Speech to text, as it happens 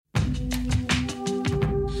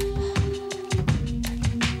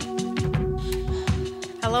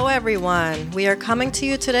Hello, everyone. We are coming to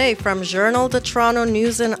you today from Journal de Toronto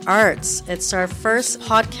News and Arts. It's our first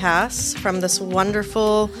podcast from this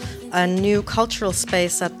wonderful new cultural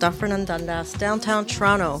space at Dufferin and Dundas, downtown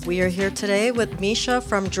Toronto. We are here today with Misha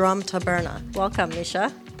from Drum Taberna. Welcome, Misha.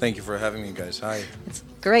 Thank you for having me, guys. Hi. It's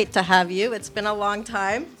great to have you. It's been a long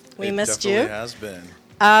time. We missed you. It definitely has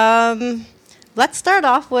been. Let's start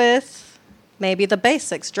off with maybe the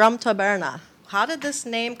basics. Drum Taberna. How did this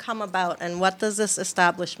name come about, and what does this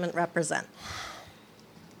establishment represent?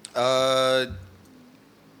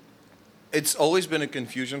 It's always been a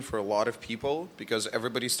confusion for a lot of people because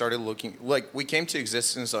everybody started looking... we came to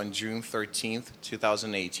existence on June 13th,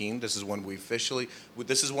 2018. This is when we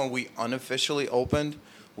unofficially opened.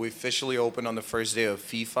 We officially opened on the first day of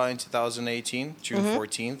FIFA in 2018, June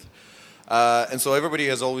 14th. And so everybody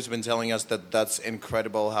has always been telling us that that's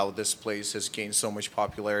incredible how this place has gained so much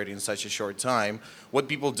popularity in such a short time. What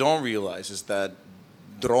people don't realize is that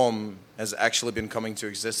Drom has actually been coming to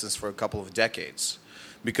existence for a couple of decades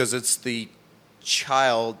because it's the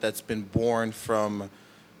child that's been born from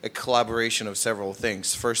a collaboration of several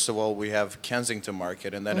things. First of all, we have Kensington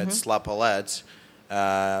Market, and then it's La Palette,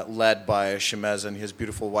 led by Shemez and his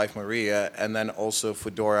beautiful wife Maria, and then also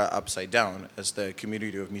Foodora Upside Down as the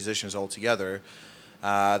community of musicians all together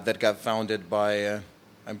that got founded by,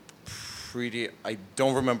 I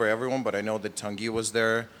don't remember everyone, but I know that Tanguy was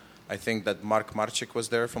there. I think that Mark Marchik was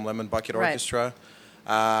there from Lemon Bucket Orchestra.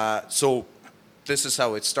 So this is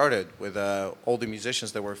how it started with all the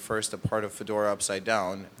musicians that were first a part of Foodora Upside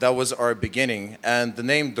Down. That was our beginning, and the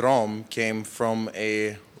name Drom came from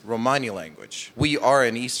a Romani language. We are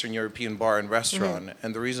an Eastern European bar and restaurant,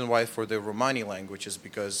 and the reason why for the Romani language is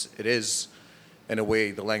because it is, in a way,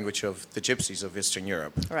 the language of the gypsies of Eastern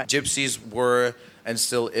Europe. Right. Gypsies were and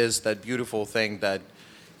still is that beautiful thing that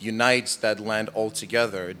unites that land all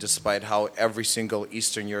together, despite how every single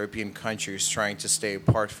Eastern European country is trying to stay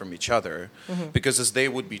apart from each other. Because as they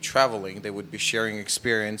would be traveling, they would be sharing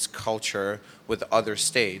experience, culture with other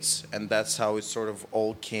states, and that's how it sort of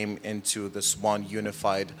all came into this one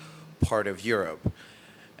unified part of Europe.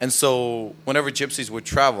 And so whenever gypsies would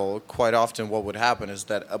travel, quite often what would happen is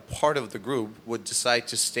that a part of the group would decide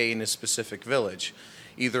to stay in a specific village.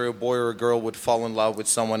 Either a boy or a girl would fall in love with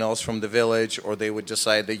someone else from the village, or they would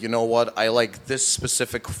decide that, you know what, I like this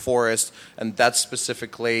specific forest and that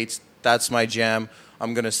specific lake, that's my jam,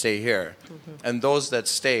 I'm going to stay here. And those that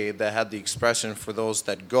stayed, they had the expression for those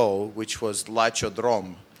that go, which was Lacho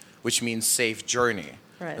Drom, which means safe journey.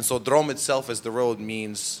 Right. And so Drom itself as the road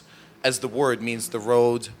means, as the word means the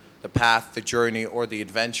road, the path, the journey, or the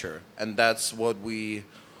adventure. And that's what we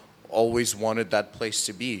always wanted that place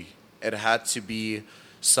to be. It had to be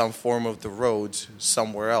some form of the road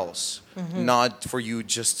somewhere else, not for you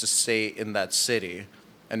just to stay in that city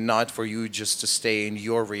and not for you just to stay in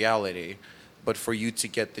your reality, but for you to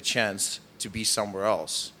get the chance to be somewhere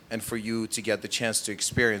else and for you to get the chance to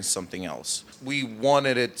experience something else. We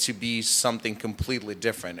wanted it to be something completely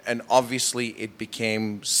different, and obviously it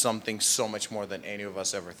became something so much more than any of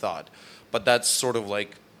us ever thought. But that's sort of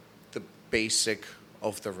like the basic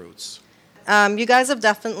of the roots. You guys have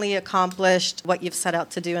definitely accomplished what you've set out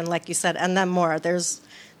to do, and like you said, and then more. There's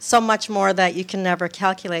so much more that you can never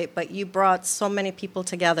calculate, but you brought so many people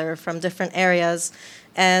together from different areas,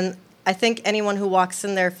 and I think anyone who walks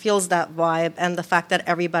in there feels that vibe and the fact that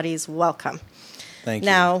everybody's welcome. Thank you.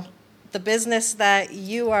 Now, the business that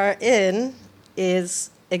you are in is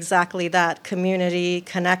exactly that: community,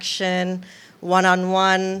 connection,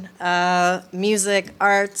 one-on-one, music,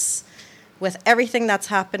 arts. With everything that's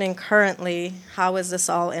happening currently, how is this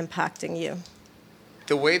all impacting you?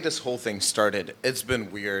 The way this whole thing started, it's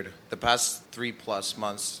been weird. The past 3+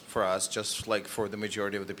 months for us, just like for the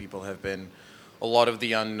majority of the people, have been a lot of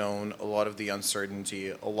the unknown, a lot of the uncertainty,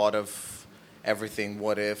 a lot of everything,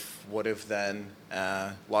 what if then,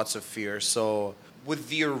 lots of fear. So with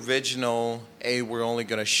the original, we're only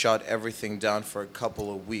going to shut everything down for a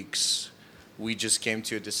couple of weeks, we just came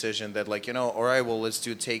to a decision that, all right, well, let's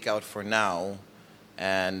do takeout for now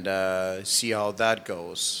and see how that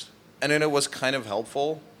goes. And then it was kind of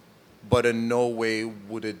helpful, but in no way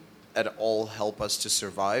would it at all help us to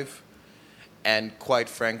survive. And quite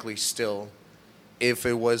frankly, still, if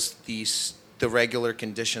it was the regular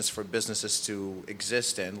conditions for businesses to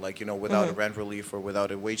exist in, without a rent relief or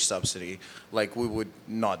without a wage subsidy, we would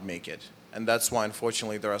not make it. And that's why,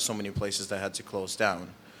 unfortunately, there are so many places that had to close down.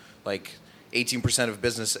 18% of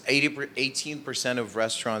business, 18% of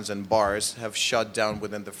restaurants and bars have shut down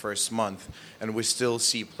within the first month, and we still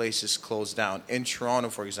see places close down. In Toronto,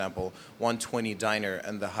 for example, 120 Diner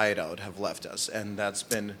and the Hideout have left us, and that's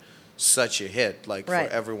been such a hit, like Right.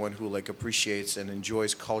 for everyone who like appreciates and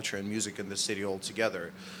enjoys culture and music in the city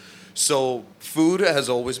altogether. So food has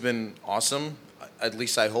always been awesome, at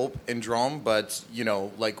least I hope, in Drom. But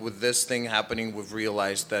like with this thing happening, we've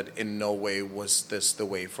realized that in no way was this the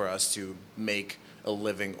way for us to make a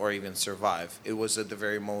living or even survive. It was at the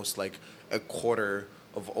very most like a quarter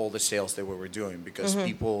of all the sales that we were doing, because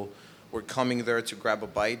people were coming there to grab a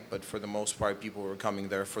bite, but for the most part, people were coming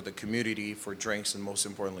there for the community, for drinks, and most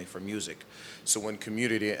importantly, for music. So when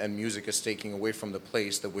community and music is taking away from the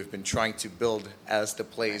place that we've been trying to build as the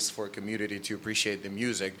place for community to appreciate the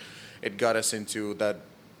music, it got us into that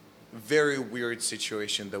very weird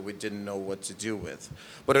situation that we didn't know what to do with.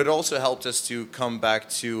 But it also helped us to come back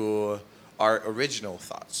to our original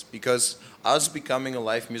thoughts, because us becoming a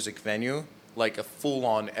live music venue, like a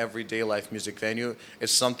full-on everyday live music venue,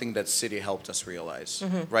 is something that city helped us realize,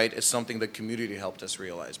 right? It's something that community helped us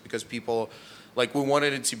realize, because people, like, we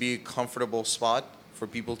wanted it to be a comfortable spot for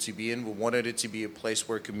people to be in. We wanted it to be a place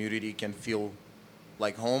where community can feel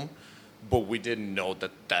like home, but we didn't know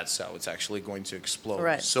that that's how it's actually going to explode.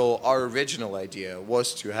 Right. So our original idea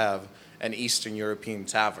was to have an Eastern European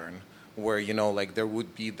tavern where, like there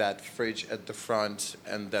would be that fridge at the front,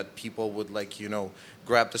 and that people would like,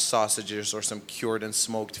 grab the sausages or some cured and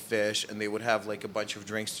smoked fish, and they would have like a bunch of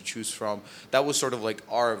drinks to choose from. That was sort of like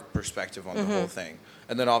our perspective on the whole thing.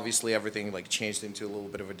 And then obviously everything like changed into a little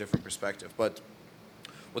bit of a different perspective. But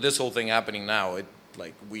with this whole thing happening now, it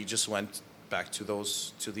like we just went back to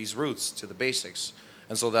these roots, to the basics.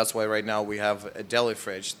 And so that's why right now we have a deli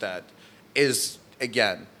fridge that is,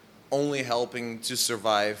 again, only helping to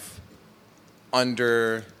survive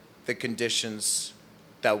under the conditions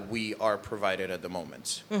that we are provided at the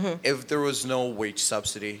moment. If there was no wage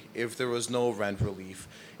subsidy, if there was no rent relief,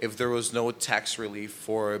 if there was no tax relief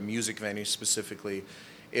for music venues specifically,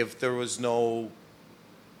 if there was no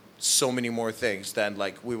so many more things, then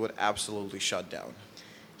like we would absolutely shut down.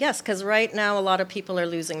 Yes, because right now a lot of people are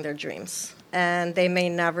losing their dreams, and they may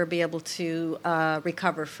never be able to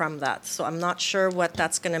recover from that. So I'm not sure what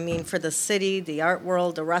that's going to mean for the city, the art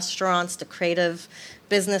world, the restaurants, the creative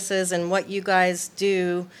businesses, and what you guys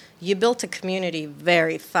do. You built a community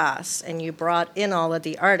very fast, and you brought in all of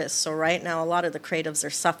the artists. So right now a lot of the creatives are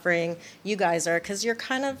suffering. You guys are, because you're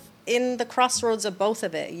kind of in the crossroads of both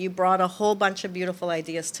of it. You brought a whole bunch of beautiful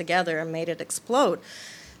ideas together and made it explode.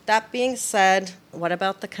 That being said, what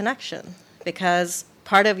about the connection? Because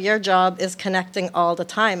part of your job is connecting all the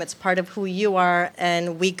time. It's part of who you are,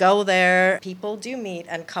 and we go there. People do meet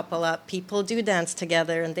and couple up. People do dance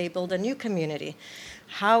together, and they build a new community.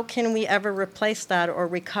 How can we ever replace that or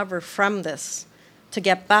recover from this to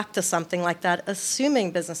get back to something like that,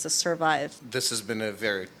 assuming businesses survive? This has been a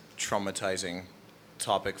very traumatizing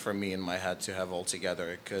topic for me in my head to have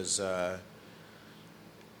altogether, because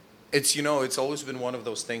it's always been one of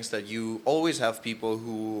those things that you always have people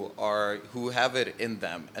who have it in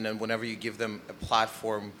them, and then whenever you give them a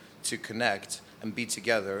platform to connect and be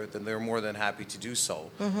together, then they're more than happy to do so.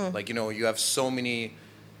 Like, you have so many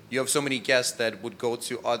guests that would go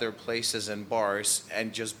to other places and bars,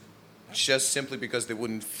 and just simply because they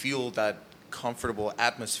wouldn't feel that comfortable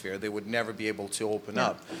atmosphere, they would never be able to open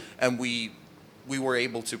up. And we were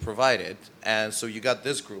able to provide it. And so you got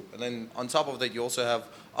this group, and then on top of that you also have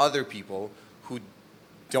other people who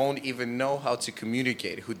don't even know how to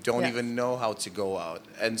communicate, who don't even know how to go out.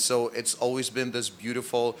 And so it's always been this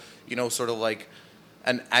beautiful, sort of like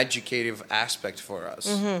an educative aspect for us.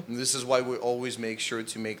 And this is why we always make sure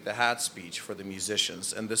to make the hat speech for the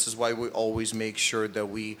musicians. And this is why we always make sure that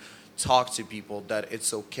we talk to people that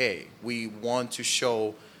it's okay. We want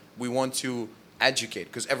to educate,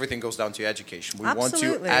 because everything goes down to education. We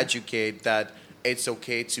Absolutely. want to educate that it's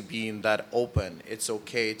okay to be in that open. It's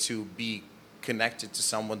okay to be connected to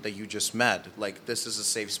someone that you just met. Like, this is a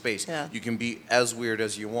safe space. Yeah. You can be as weird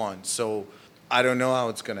as you want. So I don't know how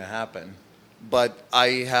it's going to happen, but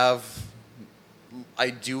I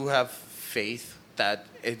do have faith that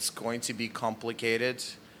it's going to be complicated.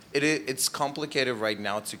 It's complicated right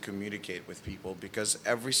now to communicate with people, because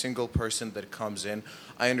every single person that comes in,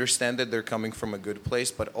 I understand that they're coming from a good place,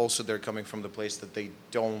 but also they're coming from the place that they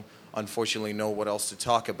don't unfortunately know what else to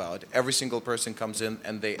talk about. Every single person comes in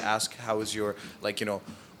and they ask, how is your,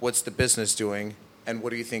 what's the business doing, and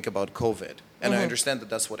what do you think about COVID? And I understand that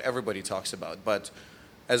that's what everybody talks about, but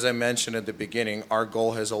as I mentioned at the beginning, our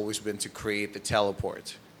goal has always been to create the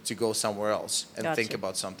teleport, to go somewhere else and think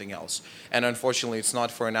about something else. And unfortunately, it's not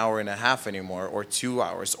for an hour and a half anymore, or 2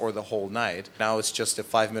 hours, or the whole night. Now it's just a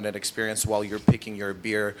 5-minute experience while you're picking your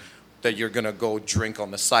beer that you're going to go drink on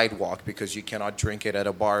the sidewalk, because you cannot drink it at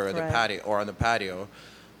a bar or the patio or on the patio.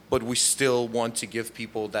 but we still want to give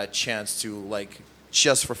people that chance to, like,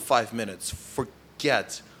 just for 5 minutes,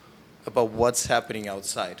 forget about what's happening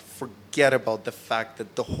outside. Forget about the fact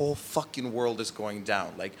that the whole fucking world is going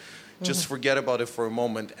down. Like, just forget about it for a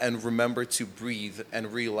moment and remember to breathe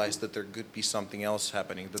and realize that there could be something else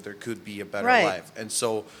happening, that there could be a better life. And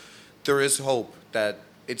so there is hope that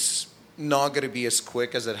it's not going to be as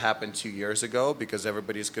quick as it happened 2 years ago, because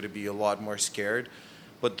everybody's going to be a lot more scared.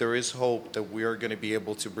 But there is hope that we are going to be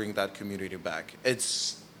able to bring that community back.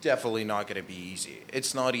 It's definitely not going to be easy.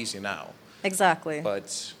 It's not easy now. Exactly.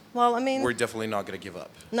 But well, I mean, we're definitely not going to give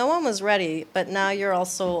up. No one was ready, but now you're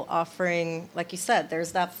also offering, like you said,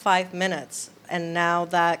 there's that 5 minutes, and now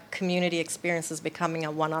that community experience is becoming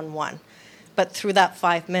a one-on-one. But through that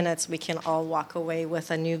 5 minutes, we can all walk away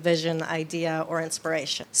with a new vision, idea, or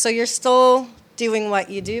inspiration. So you're still doing what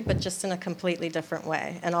you do, but just in a completely different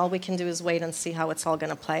way. And all we can do is wait and see how it's all going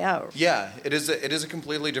to play out. Yeah, it is a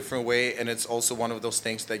completely different way, and it's also one of those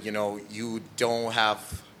things that, you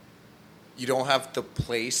don't have the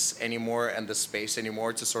place anymore and the space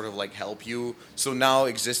anymore to sort of like help you. So now,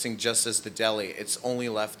 existing just as the deli, it's only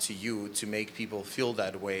left to you to make people feel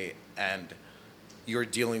that way, and you're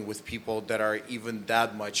dealing with people that are even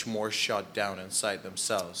that much more shut down inside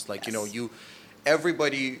themselves. Like,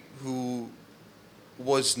 everybody who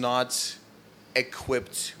was not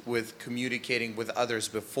equipped with communicating with others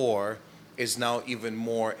before is now even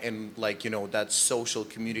more in, like, that social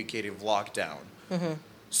communicative lockdown.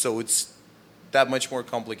 So it's that much more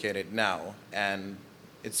complicated now, and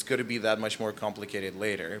it's going to be that much more complicated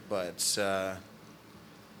later. But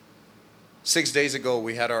 6 days ago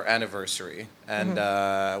we had our anniversary, and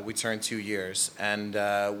we turned 2 years, and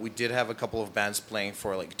we did have a couple of bands playing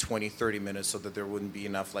for like 20-30 minutes so that there wouldn't be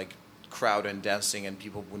enough like crowd and dancing, and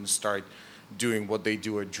people wouldn't start doing what they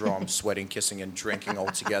do at drum, sweating, kissing, and drinking all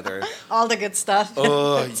together. All the good stuff.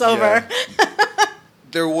 It's over.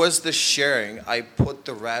 There was this sharing. I put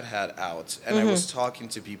the Rat Hat out, and I was talking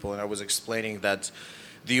to people, and I was explaining that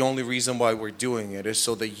the only reason why we're doing it is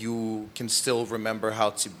so that you can still remember how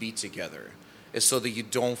to be together. It's so that you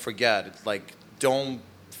don't forget. Like, don't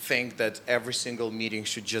think that every single meeting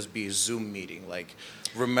should just be a Zoom meeting. Like,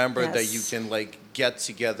 remember that you can, like, get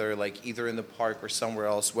together, like, either in the park or somewhere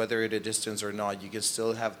else, whether at a distance or not. You can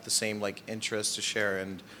still have the same, like, interests to share,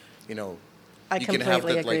 and, I you can have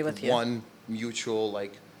that, agree like, with you. one mutual,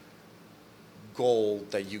 like, goal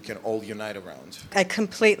that you can all unite around. I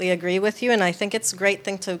completely agree with you, and I think it's a great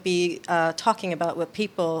thing to be talking about with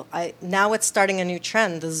people. Now it's starting a new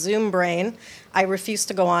trend, the Zoom brain. I refuse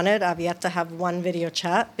to go on it. I've yet to have one video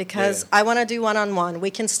chat because I want to do one-on-one. We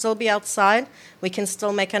can still be outside. We can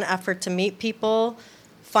still make an effort to meet people.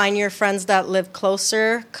 Find your friends that live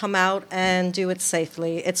closer, come out and do it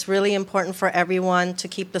safely. It's really important for everyone to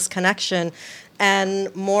keep this connection.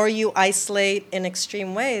 And more you isolate in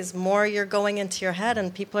extreme ways, more you're going into your head,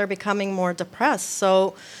 and people are becoming more depressed.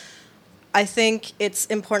 So I think it's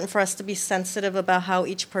important for us to be sensitive about how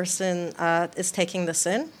each person is taking this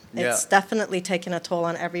in. It's definitely taking a toll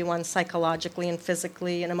on everyone psychologically and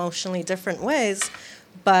physically and emotionally different ways.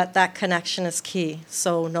 But that connection is key.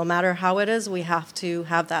 So no matter how it is, we have to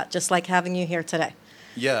have that, just like having you here today.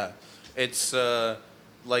 Yeah, it's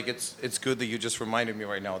it's good that you just reminded me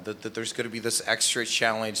right now that there's going to be this extra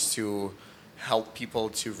challenge to help people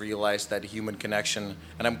to realize that human connection,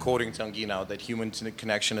 and I'm quoting Tanguy now, that human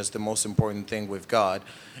connection is the most important thing with God,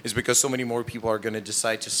 is because so many more people are going to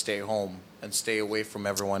decide to stay home and stay away from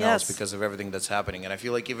everyone else because of everything that's happening. And I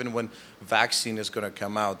feel like even when vaccine is going to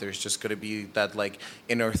come out, there's just going to be that like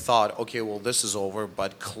inner thought, okay, well, this is over,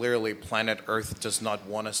 but clearly planet Earth does not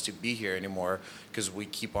want us to be here anymore because we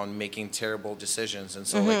keep on making terrible decisions. And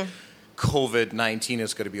so like COVID-19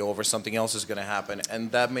 is going to be over, something else is going to happen,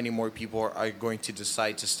 and that many more people are going to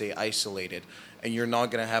decide to stay isolated, and you're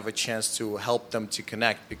not going to have a chance to help them to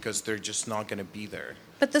connect because they're just not going to be there.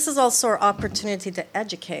 But this is also our opportunity to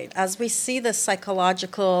educate. As we see this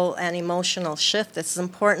psychological and emotional shift, it's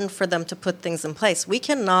important for them to put things in place. We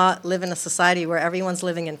cannot live in a society where everyone's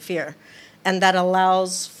living in fear, and that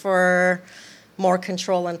allows for more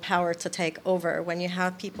control and power to take over. When you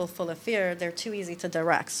have people full of fear, they're too easy to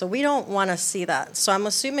direct. So we don't want to see that. So I'm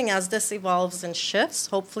assuming as this evolves and shifts,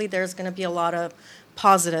 hopefully there's going to be a lot of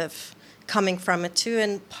positive coming from it too,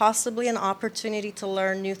 and possibly an opportunity to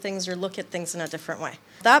learn new things or look at things in a different way.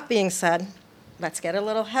 That being said, let's get a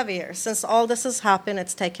little heavier. Since all this has happened,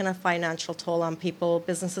 it's taken a financial toll on people.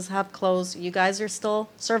 Businesses have closed. You guys are still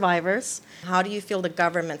survivors. How do you feel the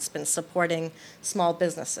government's been supporting small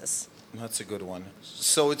businesses? That's a good one.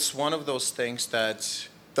 So it's one of those things that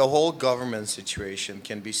The whole government situation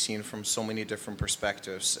can be seen from so many different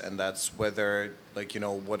perspectives, and that's whether, like,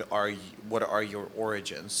 what are your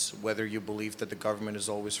origins, whether you believe that the government is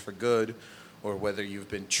always for good, or whether you've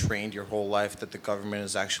been trained your whole life that the government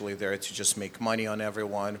is actually there to just make money on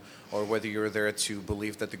everyone, or whether you're there to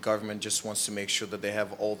believe that the government just wants to make sure that they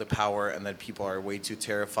have all the power and that people are way too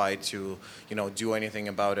terrified to, do anything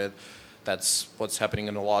about it. That's what's happening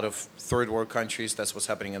in a lot of third world countries. That's what's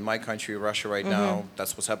happening in my country, Russia, right now.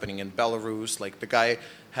 That's what's happening in Belarus. Like, the guy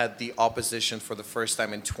had the opposition for the first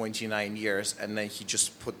time in 29 years, and then he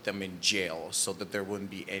just put them in jail so that there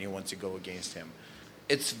wouldn't be anyone to go against him.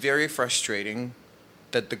 It's very frustrating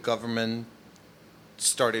that the government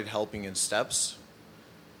started helping in steps.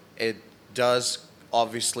 It does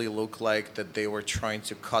obviously look like that they were trying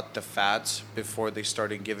to cut the fat before they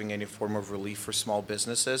started giving any form of relief for small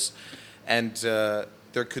businesses. And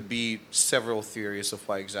there could be several theories of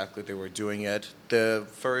why exactly they were doing it. The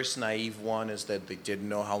first naive one is that they didn't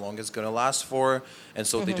know how long it's going to last for, and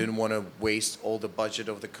so they didn't want to waste all the budget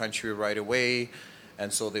of the country right away,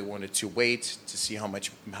 and so they wanted to wait to see how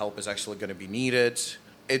much help is actually going to be needed.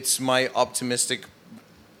 It's my optimistic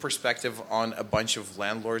perspective on a bunch of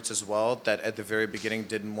landlords as well that at the very beginning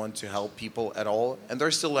didn't want to help people at all, and there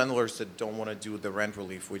are still landlords that don't want to do the rent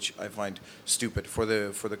relief, which I find stupid for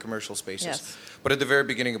the commercial spaces. Yes. But at the very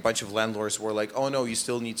beginning, a bunch of landlords were like, "Oh no, you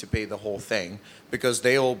still need to pay the whole thing," because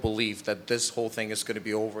they all believe that this whole thing is going to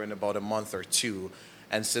be over in about a month or two.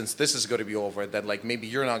 And since this is going to be over, then like maybe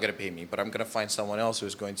you're not going to pay me, but I'm going to find someone else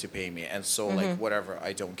who's going to pay me, and so like whatever,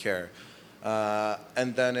 I don't care.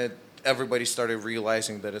 And then everybody started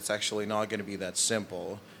realizing that it's actually not going to be that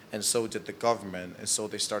simple, and so did the government, and so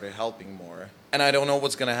they started helping more. And I don't know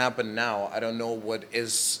what's going to happen now. I don't know what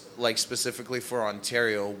is, like, specifically for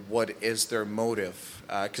Ontario, what is their motive.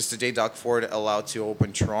 Because today Doug Ford allowed to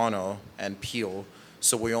open Toronto and Peel,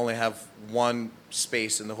 so we only have one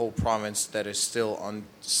space in the whole province that is still on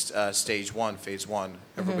stage one, phase one.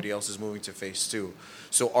 Everybody else is moving to phase two.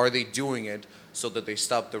 So are they doing it so that they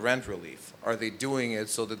stop the rent relief? Are they doing it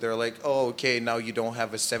so that they're like, oh, okay, now you don't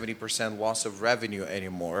have a 70% loss of revenue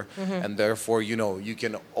anymore, and therefore, you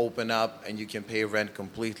can open up and you can pay rent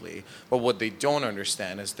completely? But what they don't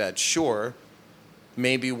understand is that, sure,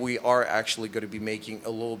 maybe we are actually going to be making a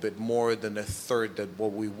little bit more than a third than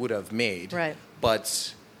what we would have made. Right.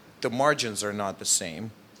 But the margins are not the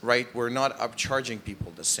same. Right, we're not upcharging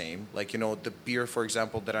people the same. Like, the beer, for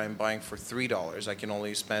example, that I'm buying for $3, I can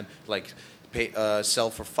only sell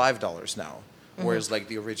for $5 now, whereas like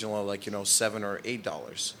the original, $7 or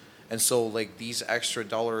 $8. And so like these extra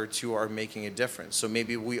dollar or two are making a difference. So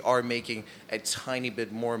maybe we are making a tiny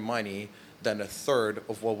bit more money than a third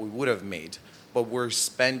of what we would have made, but we're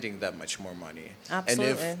spending that much more money. Absolutely.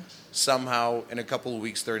 And if somehow in a couple of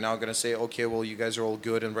weeks they're now going to say, okay, well, you guys are all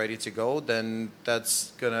good and ready to go, then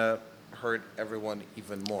that's going to hurt everyone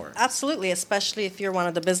even more. Absolutely, especially if you're one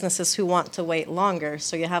of the businesses who want to wait longer,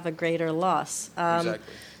 so you have a greater loss. Exactly.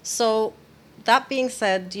 So that being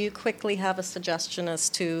said, do you quickly have a suggestion as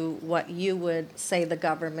to what you would say the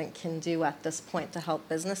government can do at this point to help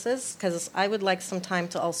businesses? Because I would like some time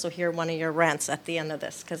to also hear one of your rants at the end of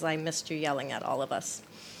this, because I missed you yelling at all of us.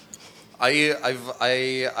 I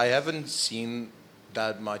haven't seen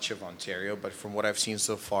that much of Ontario, but from what I've seen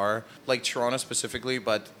so far, like Toronto specifically,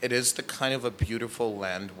 but it is the kind of a beautiful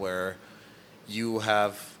land where you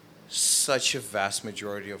have such a vast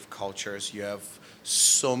majority of cultures. You have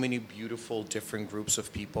so many beautiful different groups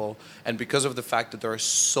of people, and because of the fact that there are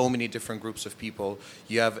so many different groups of people,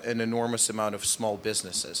 you have an enormous amount of small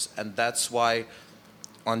businesses, and that's why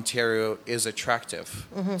Ontario is attractive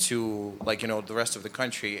to the rest of the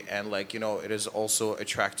country, and it is also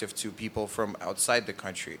attractive to people from outside the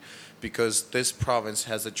country, because this province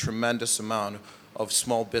has a tremendous amount of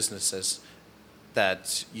small businesses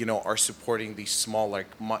that are supporting these small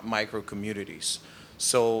micro communities.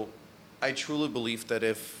 So I truly believe that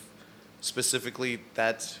if specifically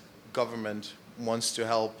that government wants to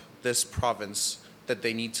help this province, that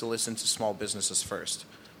they need to listen to small businesses first.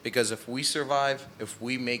 Because if we survive, if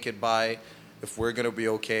we make it by, if we're going to be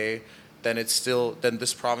okay, then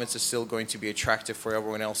this province is still going to be attractive for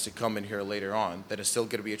everyone else to come in here later on. Then it's still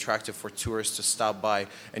going to be attractive for tourists to stop by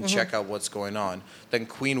and check out what's going on. Then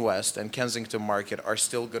Queen West and Kensington Market are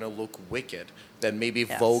still going to look wicked. Then maybe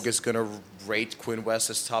Vogue is going to rate Queen West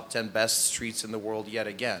as top 10 best streets in the world yet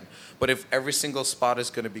again. But if every single spot is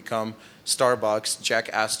going to become Starbucks, Jack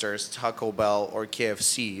Astor's, Taco Bell, or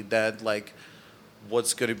KFC, then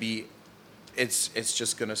what's going to be, it's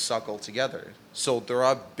just going to suck altogether. So there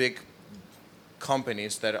are big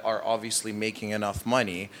companies that are obviously making enough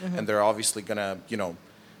money, and they're obviously going to,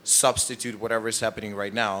 substitute whatever is happening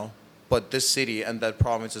right now. But this city and that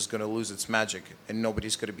province is going to lose its magic, and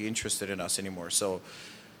nobody's going to be interested in us anymore. So,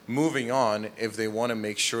 moving on, if they want to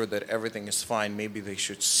make sure that everything is fine, maybe they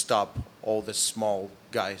should stop all the small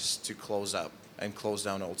guys to close up and close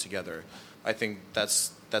down altogether. I think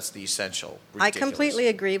that's the essential. I Ridiculous. completely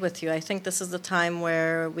agree with you. I think this is the time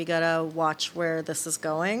where we gotta watch where this is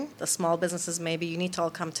going. The small businesses, maybe you need to all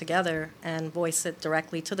come together and voice it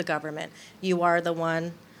directly to the government. You are the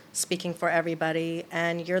one speaking for everybody,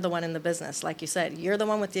 and you're the one in the business. Like you said, you're the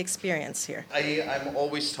one with the experience here. I'm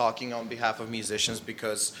always talking on behalf of musicians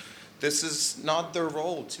because this is not their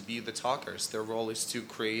role to be the talkers. Their role is to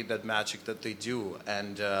create that magic that they do.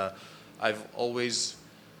 And I've always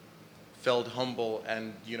felt humble,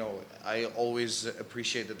 and I always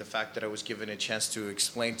appreciated the fact that I was given a chance to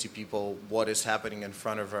explain to people what is happening in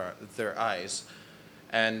front of their eyes.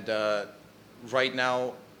 And right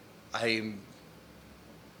now,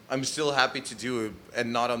 I'm still happy to do it,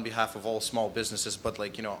 and not on behalf of all small businesses, but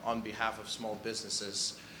on behalf of small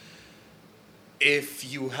businesses.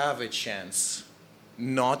 If you have a chance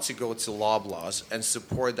not to go to Loblaws and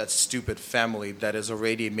support that stupid family that is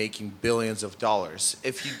already making billions of dollars,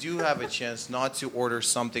 if you do have a chance not to order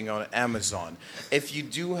something on Amazon, if you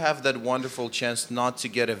do have that wonderful chance not to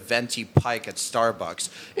get a venti pike at Starbucks,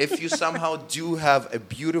 if you somehow do have a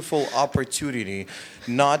beautiful opportunity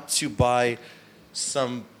not to buy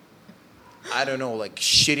some, I don't know, like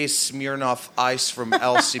shitty Smirnoff Ice from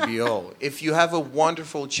LCBO. If you have a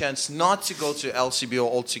wonderful chance not to go to LCBO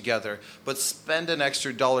altogether, but spend an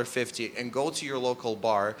extra $1.50 and go to your local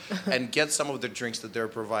bar and get some of the drinks that they're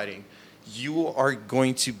providing, you are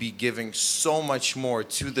going to be giving so much more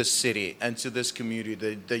to the city and to this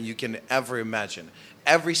community than you can ever imagine.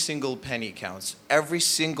 Every single penny counts. Every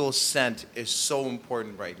single cent is so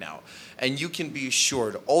important right now. And you can be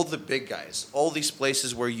assured, all the big guys, all these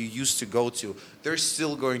places where you used to go to, they're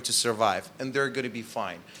still going to survive, and they're going to be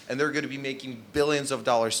fine. And they're going to be making billions of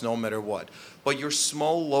dollars no matter what. But your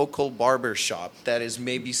small local barber shop that is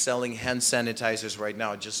maybe selling hand sanitizers right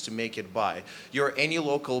now just to make it by, your any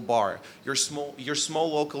local bar, your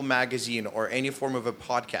small local magazine or any form of a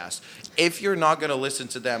podcast, if you're not going to listen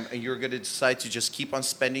to them and you're going to decide to just keep on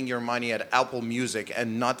spending your money at Apple Music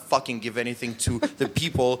and not fucking give anything to the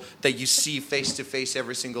people that you see face to face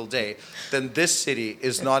every single day, then this city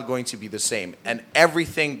is not going to be the same. And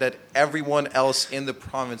everything that everyone else in the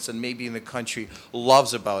province and maybe in the country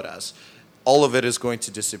loves about us, all of it is going to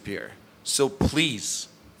disappear. So please,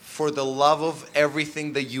 for the love of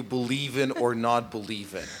everything that you believe in or not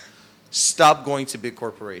believe in, stop going to big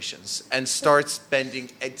corporations and start spending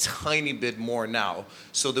a tiny bit more now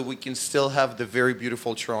so that we can still have the very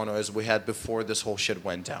beautiful Toronto as we had before this whole shit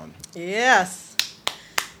went down. Yes.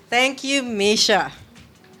 Thank you, Misha.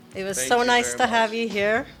 It was so nice to have you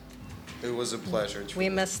here. It was a pleasure. We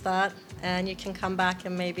missed that. And you can come back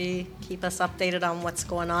and maybe keep us updated on what's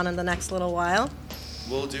going on in the next little while.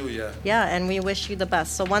 Will do, yeah. Yeah, and we wish you the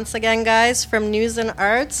best. So once again, guys, from News and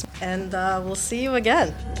Arts, and we'll see you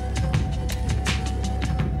again.